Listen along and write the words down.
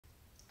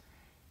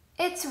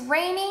It's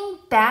Raining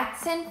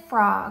Bats and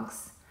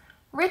Frogs,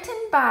 written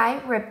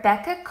by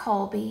Rebecca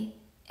Colby,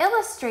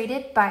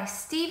 illustrated by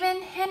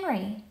Stephen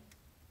Henry.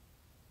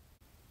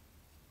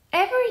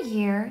 Every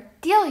year,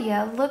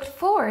 Delia looked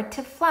forward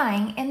to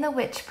flying in the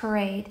witch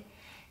parade.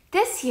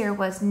 This year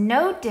was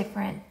no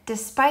different,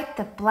 despite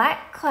the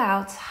black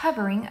clouds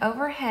hovering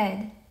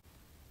overhead.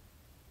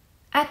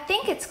 "I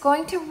think it's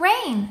going to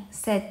rain,"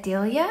 said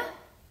Delia.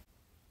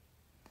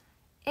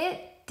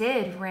 It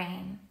did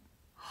rain.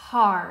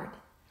 Hard.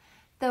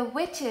 The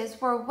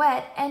witches were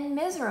wet and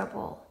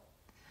miserable.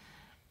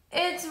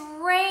 "It's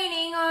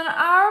raining on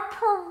our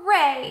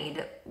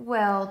parade,"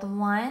 wailed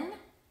one.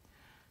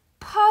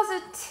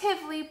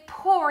 "Positively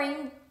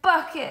pouring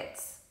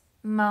buckets,"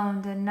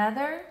 moaned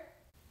another.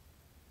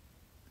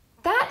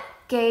 That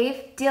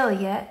gave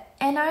Delia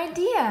an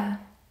idea.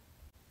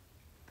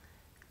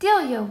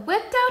 Delia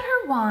whipped out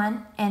her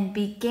wand and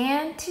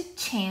began to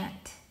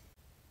chant.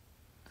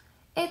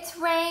 "It's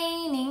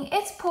raining,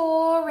 it's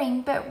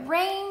pouring, but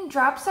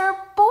raindrops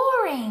are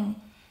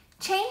boring.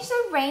 Change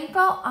the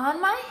rainfall on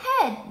my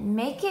head,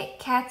 make it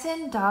cats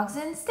and dogs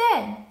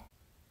instead."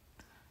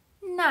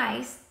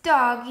 "Nice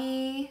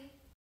doggy."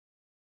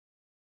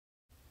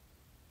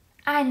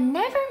 I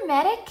never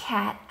met a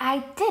cat I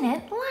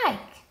didn't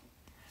like.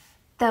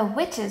 The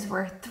witches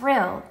were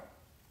thrilled,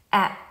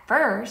 at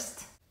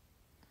first.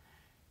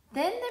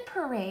 Then the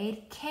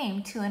parade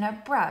came to an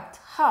abrupt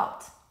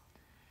halt.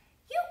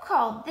 "You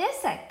call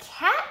this a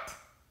cat?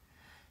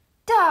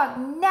 Dog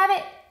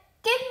nabbit,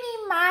 give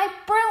me my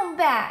broom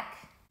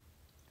back."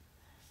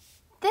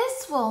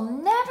 "This will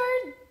never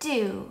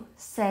do,"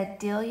 said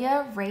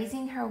Delia,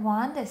 raising her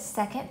wand a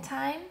second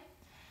time.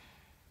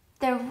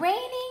 "The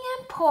raining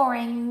and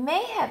pouring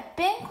may have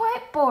been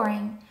quite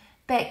boring,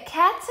 but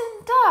cats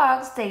and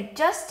dogs, they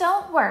just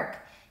don't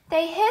work.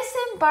 They hiss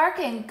and bark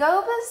and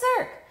go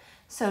berserk.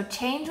 So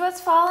change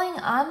what's falling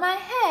on my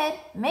head,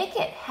 make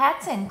it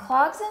hats and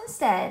clogs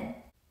instead."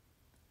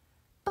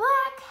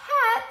 "Black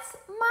hats,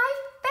 my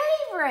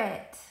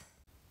favorite."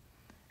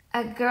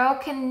 A girl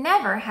can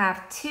never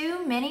have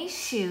too many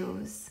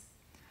shoes.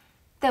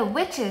 The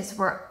witches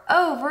were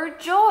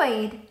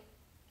overjoyed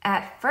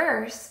at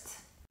first.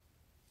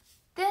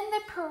 Then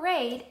the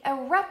parade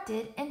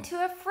erupted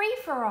into a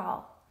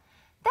free-for-all.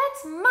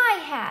 "That's my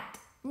hat.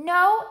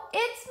 No,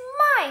 it's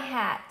my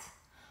hat.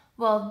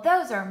 Well,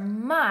 those are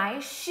my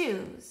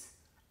shoes.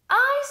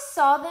 I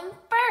saw them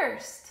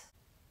first."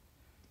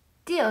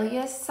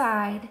 Delia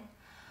sighed.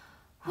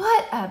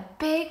 "What a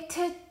big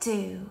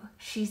to-do,"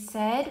 she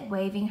said,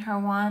 waving her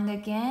wand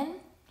again.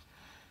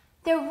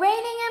 "The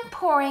raining and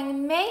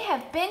pouring may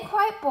have been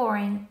quite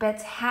boring,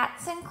 but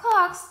hats and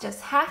clogs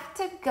just have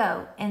to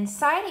go,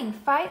 inciting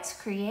fights,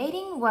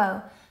 creating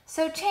woe.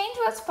 So change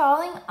what's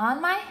falling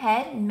on my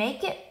head,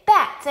 make it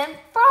bats and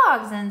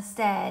frogs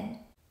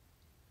instead."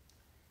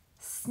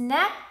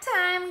 Snack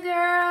time,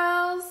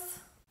 girls!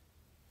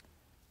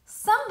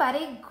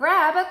 Somebody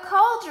grab a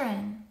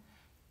cauldron.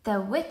 The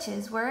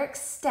witches were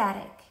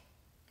ecstatic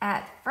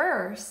at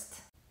first.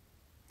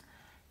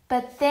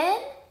 But then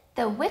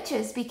the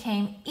witches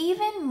became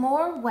even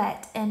more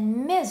wet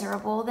and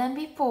miserable than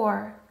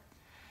before.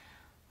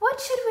 "What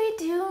should we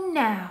do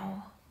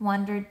now?"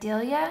 wondered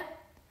Delia.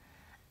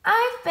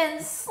 "I've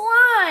been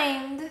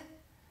slimed."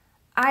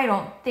 "I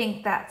don't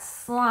think that's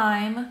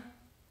slime."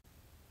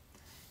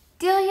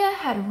 Delia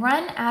had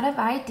run out of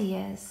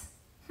ideas.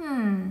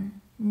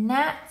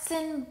 Gnats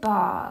and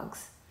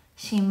bogs,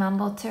 she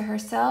mumbled to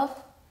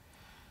herself.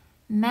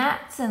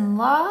 Mats and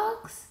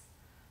logs,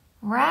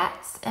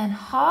 rats and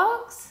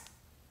hogs.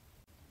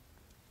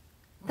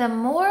 The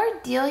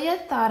more Delia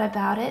thought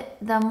about it,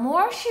 the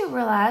more she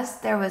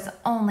realized there was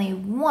only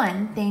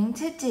one thing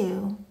to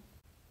do.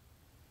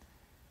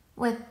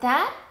 With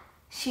that,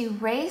 she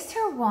raised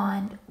her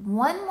wand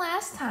one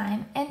last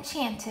time and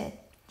chanted,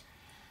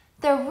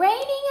 "The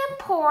raining and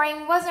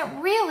pouring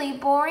wasn't really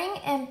boring,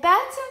 and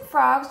bats and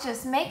frogs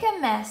just make a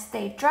mess.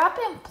 They drop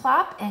and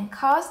plop and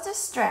cause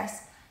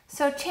distress.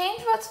 So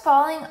change what's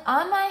falling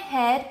on my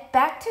head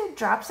back to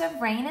drops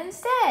of rain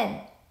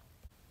instead."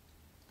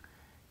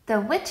 The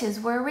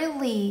witches were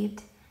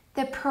relieved.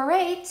 The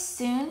parade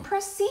soon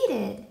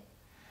proceeded.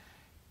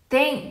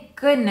 "Thank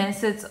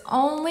goodness it's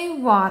only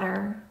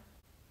water."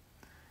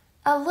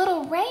 "A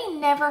little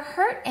rain never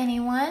hurt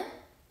anyone."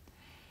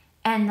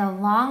 And the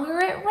longer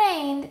it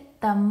rained,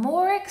 the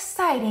more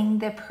exciting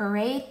the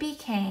parade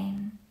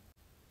became.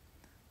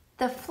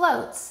 The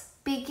floats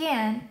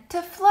began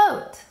to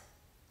float.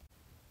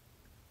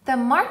 The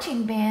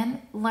marching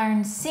band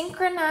learned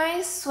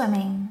synchronized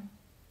swimming.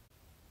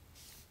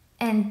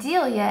 And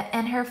Delia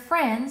and her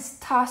friends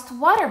tossed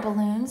water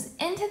balloons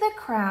into the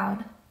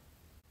crowd.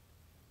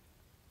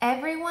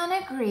 Everyone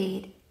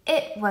agreed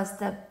it was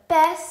the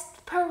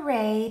best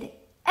parade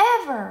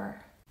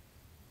ever.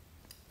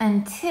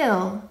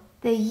 Until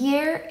the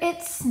year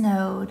it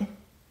snowed.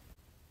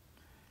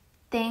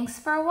 Thanks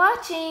for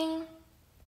watching.